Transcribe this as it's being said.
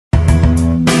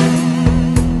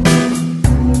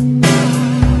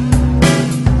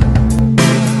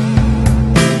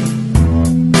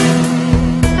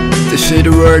say the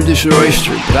world is an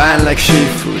oyster, but I ain't like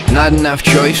seafood, not enough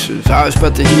choices. I was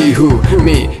but the he who,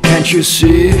 me, can't you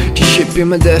see? This shit be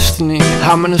my destiny,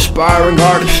 I'm an aspiring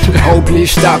artist. Oh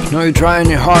please stop, no you're trying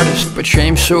your hardest, but your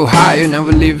aim's so high you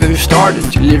never leave where you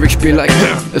started. Your lyrics be like,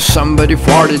 if somebody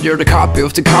farted, you're the copy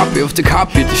of the copy of the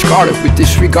copy, discarded with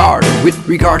disregard. With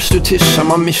regards to this,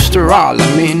 I'm a Mr. All,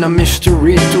 I mean I'm Mr.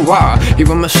 Ritual.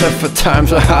 Even myself at times,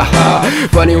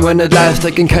 funny when at last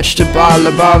I can catch the ball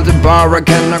above the bar, I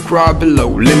cannot crawl below.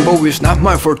 Limbo is not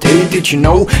my forte, did you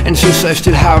know? And since I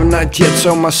still have not yet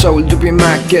sold my soul to be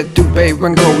mad, get to babe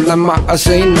and go, I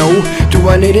say no. Do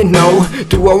I need it? No.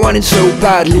 Do I want it so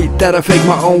badly that I fake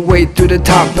my own way to the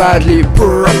top badly?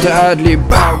 Burr up the adly,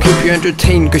 bow, keep you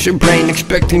entertained cause your brain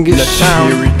expecting this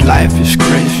sound. Hear it. Life is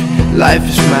crazy, life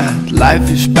is mad, life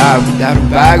is bad without a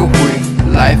bag of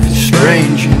weed. Life is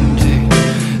strange indeed,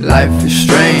 life is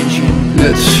strange indeed.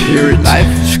 Let's hear it.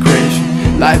 Life is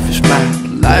crazy, life is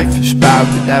mad, life is bad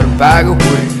without a bag of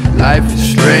weed. Life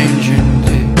is strange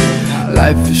indeed,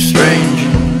 life is strange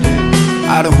indeed.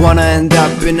 I don't wanna end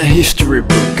up in a history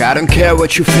book. I don't care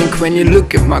what you think when you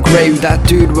look at my grave. That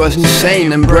dude was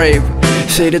insane and brave.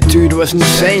 Say that dude was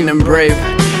insane and brave.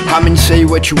 I mean say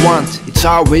what you want, it's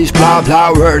always blah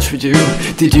blah words with you.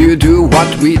 Did you do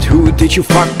what with who? Did you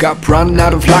fuck up, run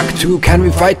out of luck too? Can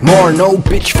we fight more? No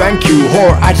bitch thank you.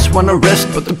 Whore, I just wanna rest,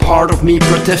 but the part of me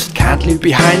protest. Can't leave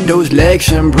behind those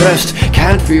legs and breast.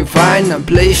 Can't we find a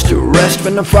place to rest?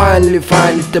 When I finally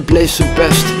find it, the place of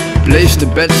best. Place the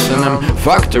bets and I'm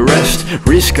fuck the rest.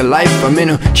 Risk a life, I'm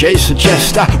in a chase a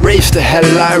chest. I raise the hell,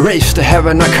 I raise the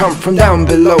heaven. I come from down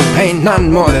below, ain't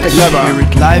none more than clever. Hear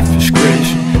it. Life is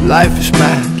crazy, life is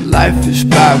mad, life is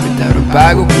bad without a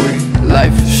bag of weed.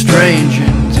 Life is strange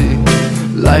indeed,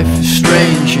 life is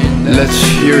strange indeed. Let's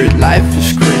hear it. Life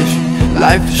is crazy,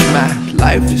 life is mad,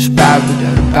 life is bad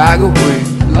without a bag of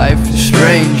weed. Life is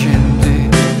strange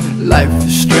indeed, life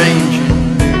is strange indeed.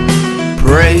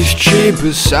 Praise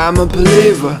cheapest, I'm a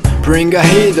believer. Bring a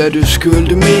heather to school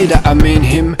to me that I mean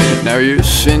him. Now you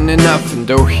sin enough, and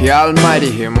though he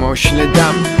almighty, he emotionally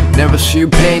dumb. Never see you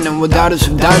pain and what others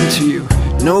have done to you.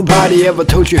 Nobody ever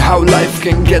told you how life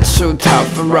can get so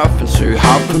tough and rough, and so you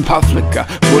huff and puff like a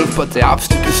wolf, but the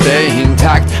obstacles stay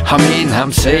intact. I mean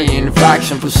I'm saying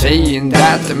facts, and for saying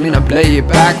that I mean I play it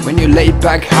back. When you lay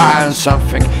back high on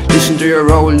something, listen to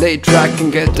your old 8 track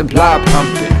and get the blood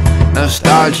pumping.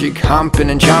 Nostalgic, humping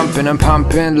and jumping and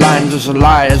pumping lines as a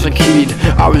lie as a kid.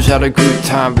 I always had a good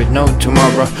time with no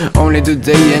tomorrow, only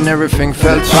today and everything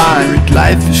felt fine.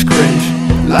 Life is crazy,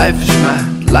 life is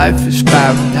mad, life is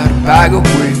bad without a bag of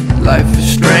weed. Life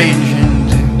is strange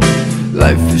indeed,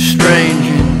 life is strange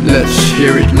indeed. Let's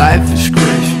hear it. Life is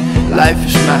crazy, life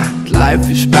is mad, life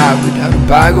is bad without a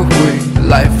bag of weed.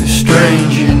 Life is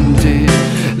strange indeed,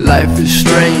 life is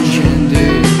strange indeed.